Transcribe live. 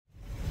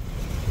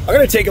I'm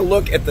going to take a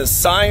look at the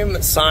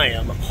Siam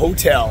Siam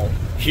Hotel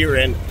here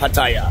in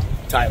Pattaya,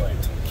 Thailand.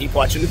 Keep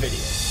watching the video.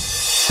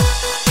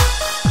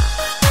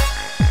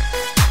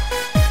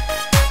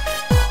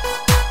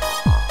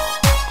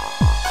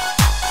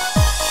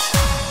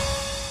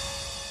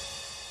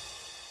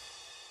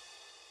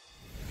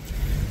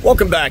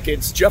 Welcome back.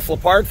 It's Jeff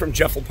Lepard from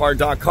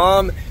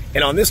jefflepard.com,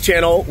 and on this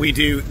channel we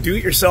do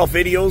do-it-yourself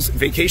videos,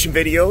 vacation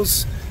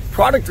videos,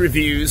 product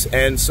reviews,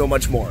 and so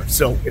much more.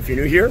 So if you're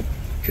new here,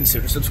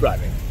 consider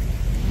subscribing.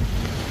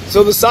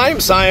 So the Siam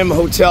Siam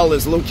Hotel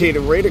is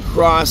located right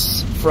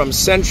across from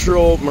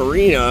Central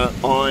Marina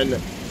on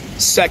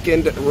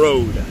 2nd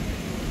Road.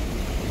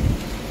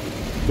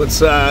 Let's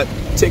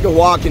take a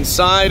walk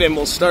inside and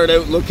we'll start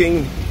out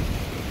looking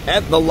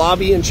at the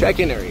lobby and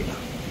check-in area.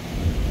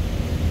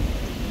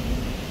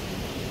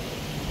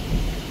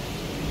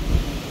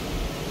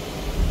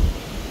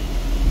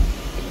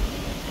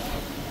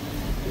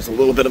 There's a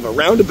little bit of a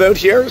roundabout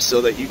here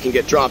so that you can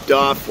get dropped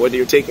off whether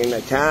you're taking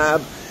a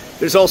cab.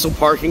 There's also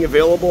parking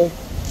available,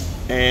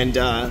 and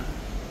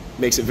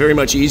makes it very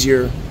much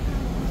easier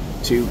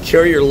to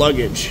carry your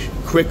luggage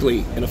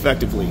quickly and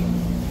effectively.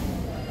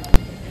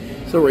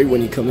 So right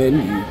when you come in,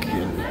 you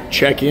can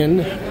check in,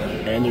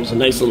 and there's a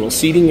nice little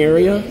seating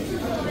area,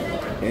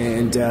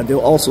 and they'll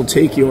also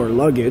take your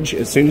luggage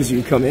as soon as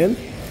you come in,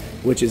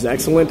 which is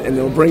excellent, and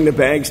they'll bring the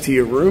bags to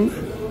your room.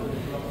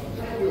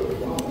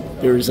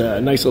 There's a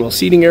nice little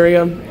seating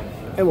area,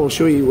 and we'll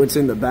show you what's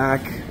in the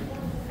back.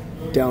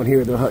 Down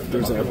here,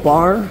 there's a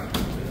bar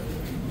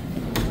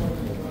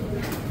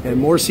and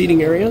more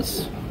seating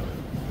areas.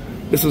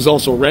 This was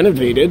also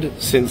renovated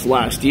since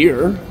last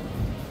year.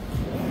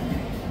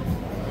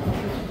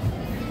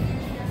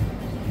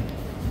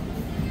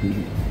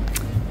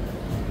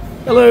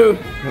 Hello.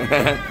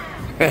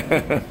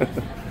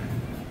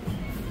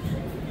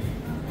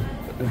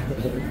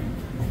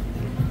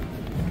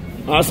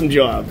 Awesome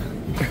job.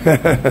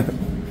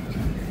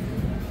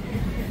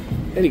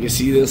 And you can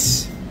see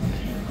this.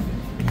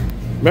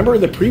 Remember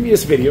in the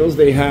previous videos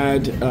they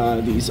had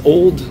these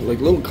old like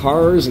little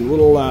cars and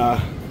little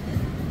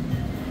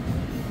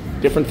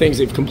different things.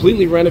 They've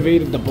completely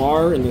renovated the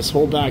bar and this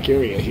whole back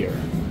area here.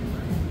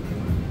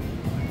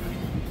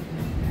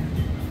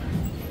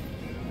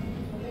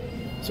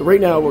 So right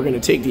now we're going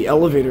to take the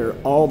elevator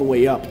all the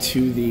way up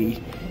to the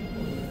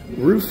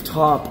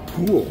rooftop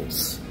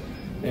pools,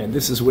 and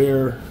this is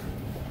where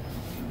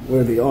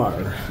they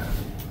are.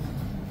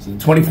 So the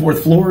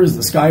 24th floor is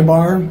the sky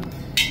bar.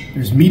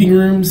 There's meeting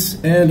rooms,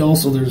 and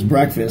also there's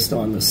breakfast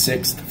on the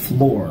 6th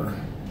floor.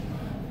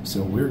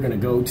 So we're gonna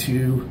go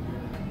to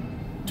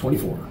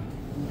 24.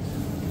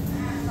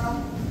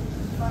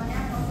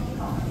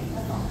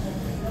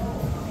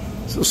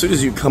 So as soon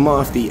as you come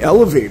off the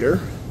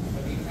elevator,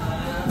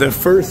 the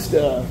first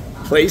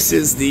place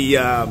is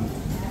there's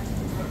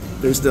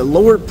the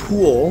lower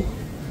pool,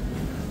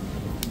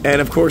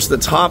 and of course the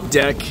top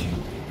deck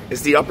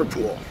is the upper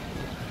pool.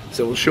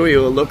 So we'll show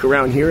you a look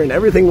around here, and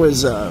everything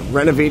was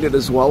renovated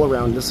as well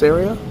around this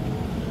area.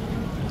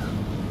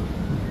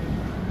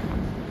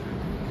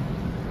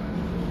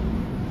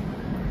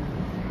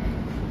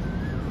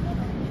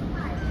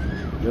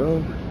 There you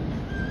go.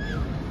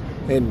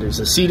 And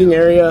there's a seating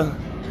area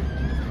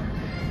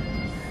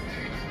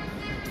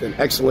with an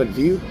excellent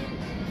view.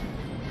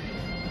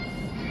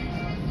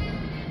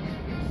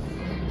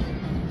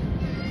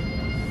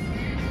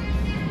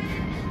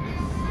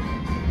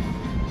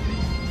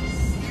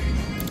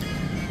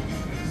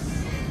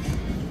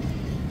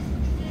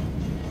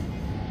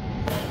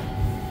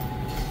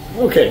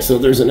 Okay, so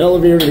there's an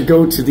elevator to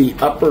go to the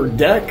upper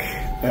deck.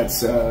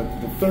 That's the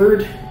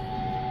 3rd,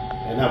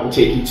 and that will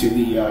take you to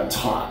the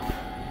top.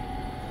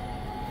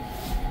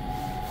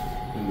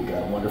 And we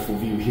got a wonderful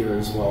view here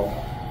as well.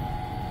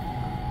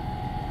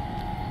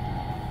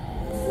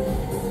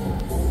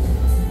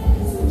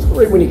 So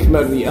right when you come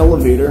out of the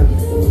elevator,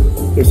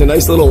 there's a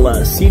nice little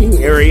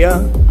seating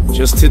area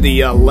just to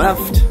the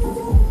left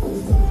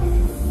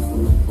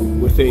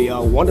with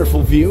a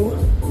wonderful view.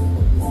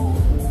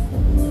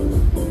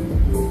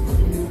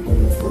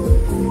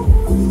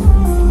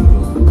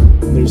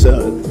 There's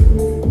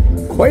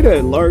quite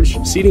a large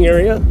seating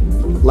area,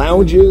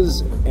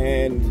 lounges,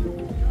 and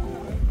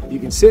you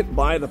can sit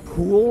by the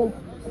pool,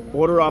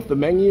 order off the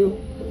menu.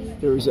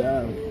 There's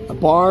a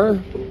bar.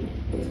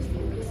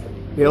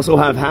 They also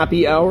have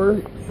happy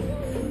hour.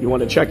 You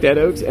want to check that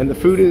out, and the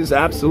food is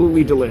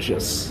absolutely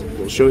delicious.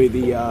 We'll show you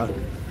the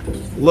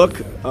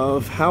look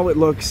of how it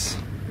looks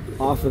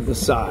off of the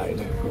side.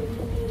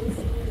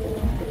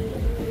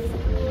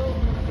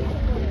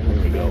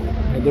 There we go.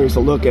 And there's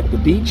a look at the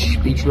beach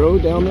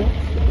road down there.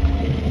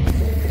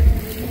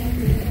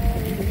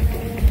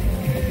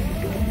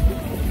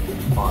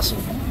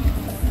 Awesome.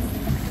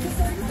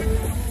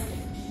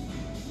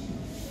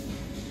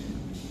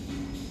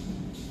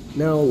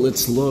 Now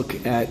let's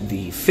look at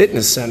the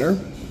fitness center.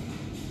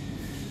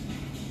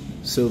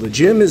 So the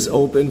gym is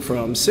open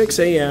from 6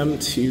 a.m.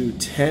 to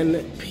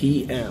 10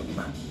 p.m.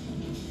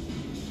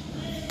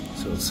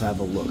 So let's have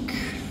a look.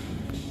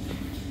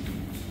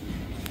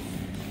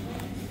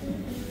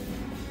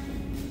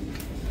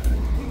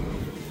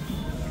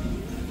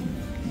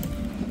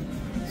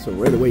 So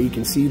right away you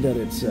can see that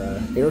it's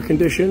air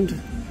conditioned,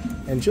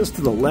 and just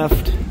to the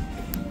left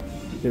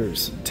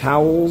there's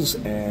towels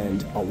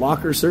and a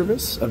locker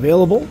service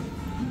available.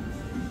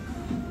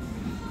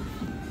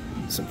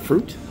 Some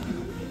fruit.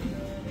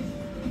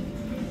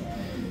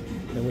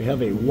 And we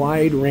have a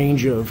wide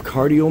range of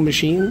cardio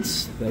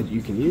machines that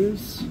you can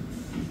use.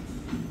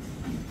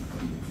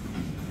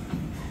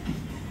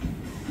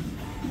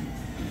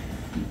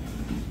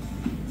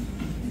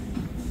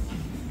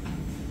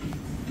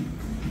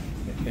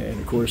 And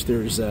of course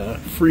there's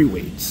free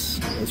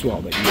weights as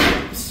well that you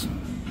can use.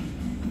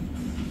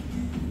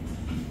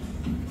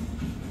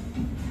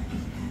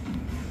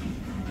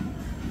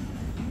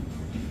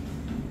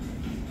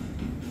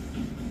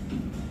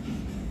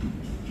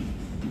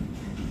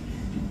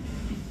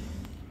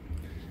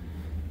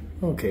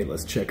 Okay,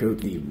 let's check out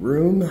the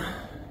room.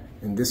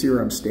 And this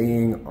year I'm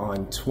staying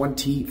on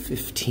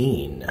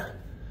 2015.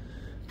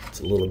 It's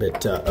a little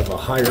bit of a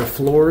higher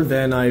floor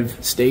than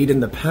I've stayed in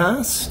the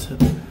past.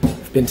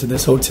 I've been to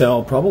this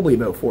hotel probably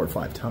about 4 or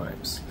 5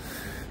 times.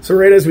 So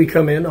right as we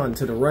come in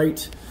onto the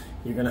right,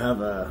 you're gonna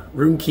have a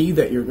room key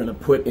that you're gonna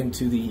put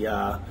into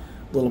the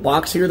little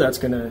box here that's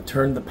gonna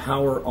turn the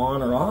power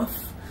on or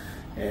off.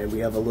 And we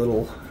have a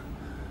little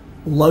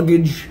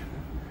luggage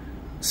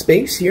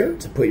space here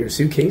to put your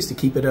suitcase to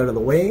keep it out of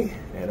the way,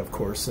 and of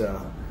course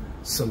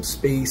some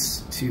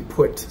space to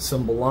put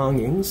some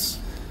belongings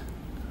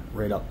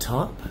right up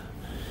top.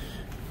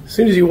 As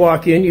soon as you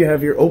walk in, you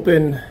have your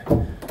open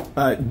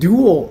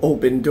dual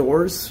open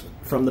doors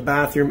from the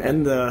bathroom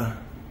and the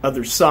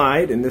other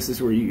side, and this is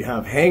where you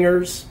have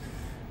hangers,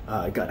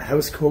 got a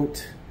house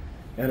coat,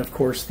 and of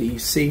course the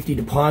safety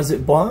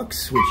deposit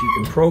box which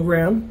you can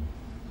program,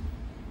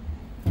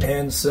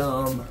 and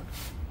some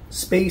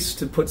space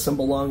to put some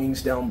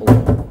belongings down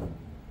below.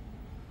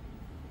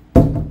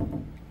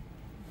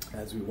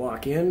 As we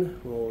walk in,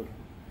 we'll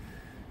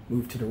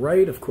move to the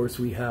right. Of course,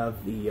 we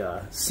have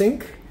the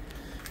sink,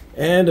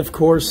 and of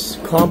course,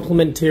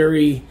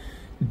 complimentary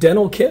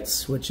dental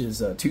kits, which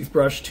is a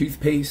toothbrush,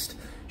 toothpaste,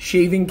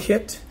 shaving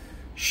kit,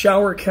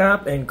 shower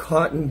cap, and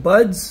cotton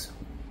buds,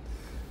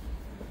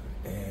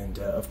 and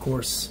of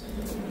course,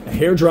 a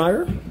hair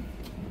dryer.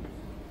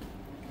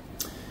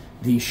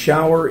 The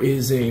shower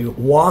is a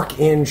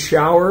walk-in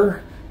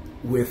shower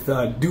with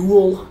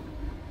dual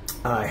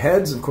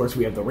heads. Of course,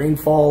 we have the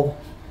rainfall,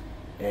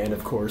 and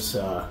of course,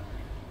 the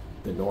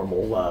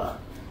normal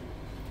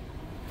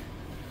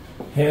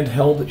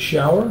handheld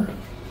shower.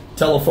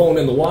 Telephone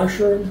in the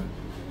washroom,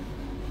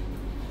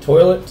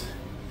 toilet,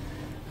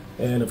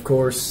 and of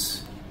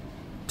course,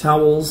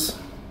 towels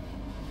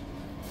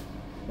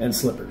and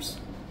slippers.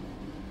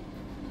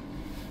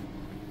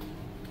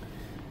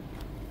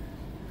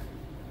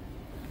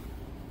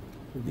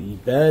 The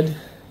bed,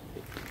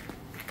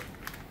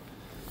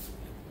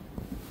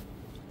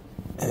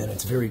 and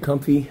it's very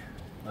comfy.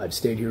 I've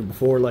stayed here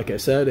before, like I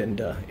said,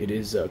 and it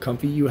is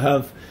comfy. You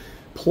have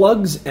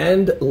plugs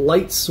and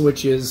light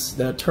switches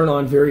that turn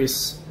on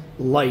various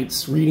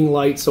lights, reading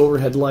lights,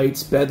 overhead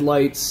lights, bed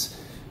lights,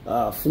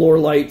 floor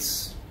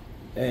lights,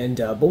 and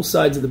both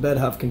sides of the bed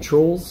have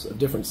controls of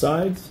different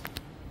sides.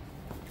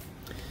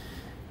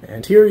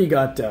 And here you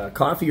got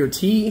coffee or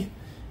tea,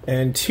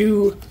 and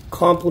 2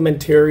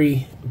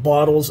 complimentary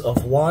bottles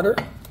of water.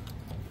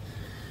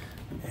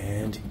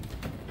 And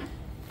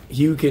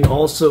you can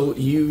also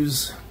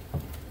use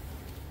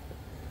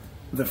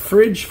the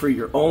fridge for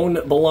your own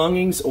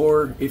belongings,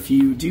 or if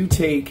you do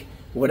take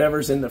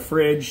whatever's in the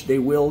fridge, they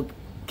will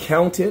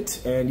count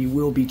it and you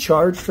will be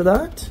charged for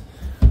that.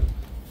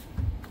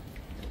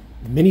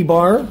 Mini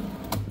bar,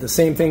 the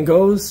same thing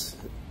goes.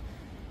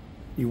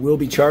 You will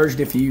be charged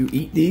if you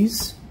eat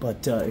these,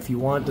 but if you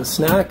want a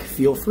snack,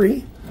 feel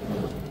free.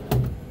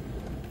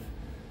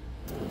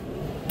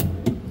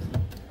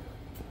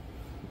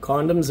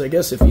 Condoms, I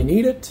guess, if you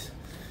need it.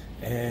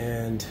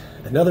 And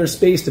another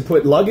space to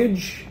put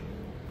luggage.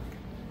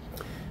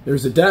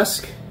 There's a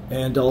desk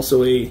and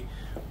also a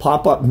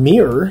pop-up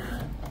mirror.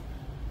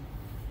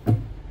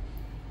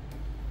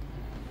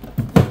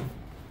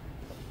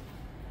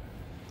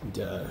 And,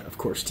 of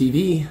course,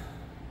 TV.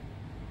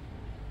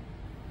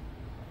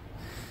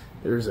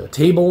 There's a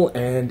table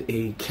and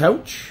a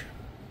couch.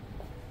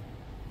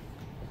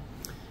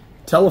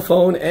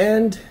 Telephone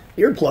and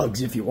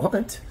earplugs if you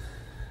want.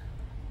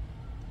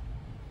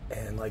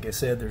 And like I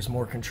said, there's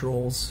more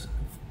controls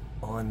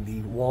on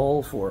the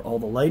wall for all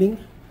the lighting.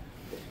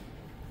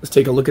 Let's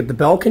take a look at the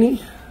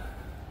balcony.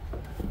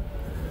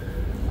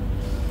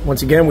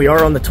 Once again, we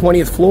are on the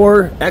 20th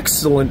floor.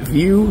 Excellent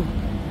view.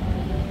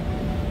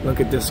 Look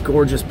at this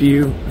gorgeous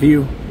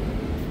view.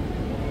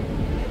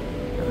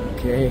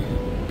 Okay,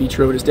 beach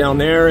road is down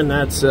there, and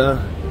that's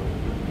the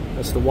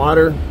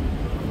water.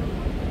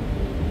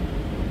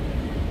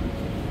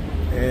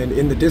 And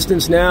in the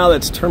distance now,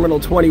 that's Terminal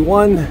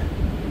 21.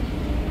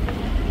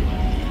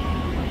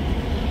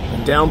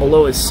 And down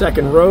below is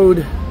Second Road.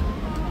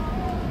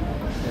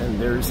 And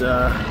there's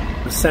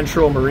the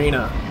Central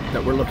Marina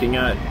that we're looking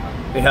at.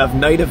 They have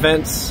night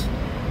events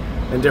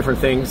and different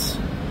things.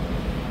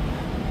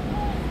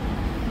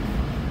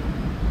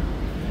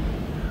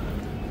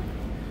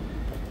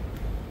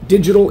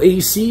 digital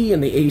AC,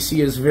 and the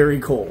AC is very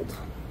cold.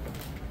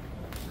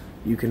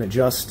 You can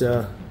adjust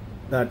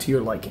that to your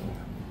liking.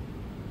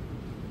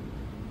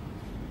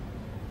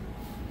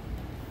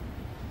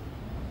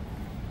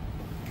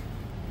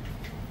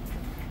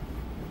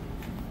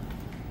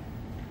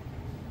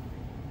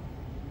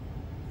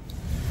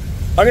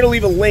 I'm going to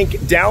leave a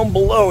link down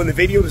below in the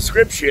video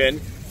description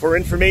for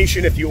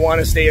information if you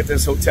want to stay at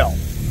this hotel.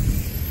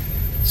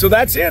 So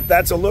that's it.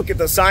 That's a look at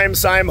the Siam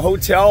Siam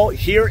Hotel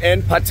here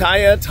in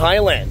Pattaya,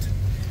 Thailand.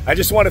 I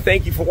just want to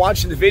thank you for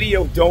watching the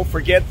video. Don't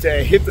forget to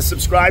hit the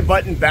subscribe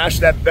button, bash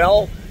that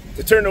bell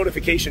to turn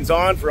notifications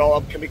on for all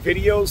upcoming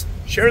videos.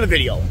 Share the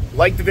video,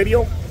 like the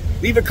video,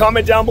 leave a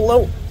comment down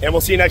below, and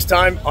we'll see you next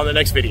time on the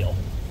next video.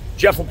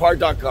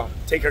 JeffLePard.com.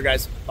 Take care,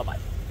 guys. Bye-bye.